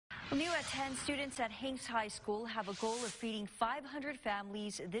Well, new at 10, students at Hanks High School have a goal of feeding 500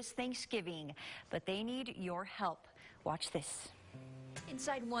 families this Thanksgiving, but they need your help. Watch this.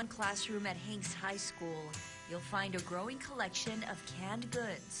 Inside one classroom at Hanks High School, you'll find a growing collection of canned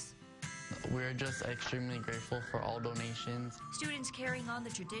goods. We're just extremely grateful for all donations. Students carrying on the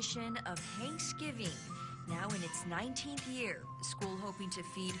tradition of Thanksgiving. Now in its 19th year, the school hoping to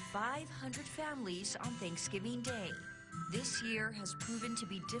feed 500 families on Thanksgiving Day. This year has proven to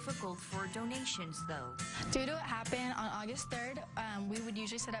be difficult for donations, though. Due to what happened on August 3rd, we would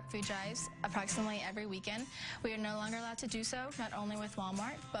usually set up food drives approximately every weekend. We are no longer allowed to do so, not only with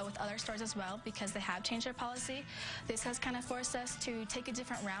Walmart, but with other stores as well, because they have changed their policy. This has kind of forced us to take a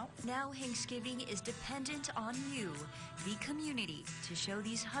different route. Now Thanksgiving is dependent on you, the community, to show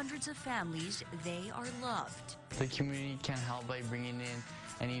these hundreds of families they are loved. The community can help by bringing in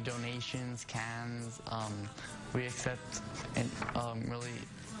any donations, cans. We accept really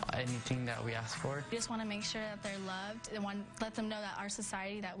anything that we ask for. We just want to make sure that they're loved and want to let them know that our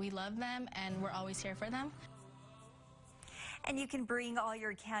society, that we love them and we're always here for them. And you can bring all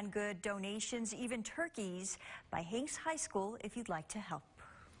your canned good donations, even turkeys, by Hanks High School if you'd like to help.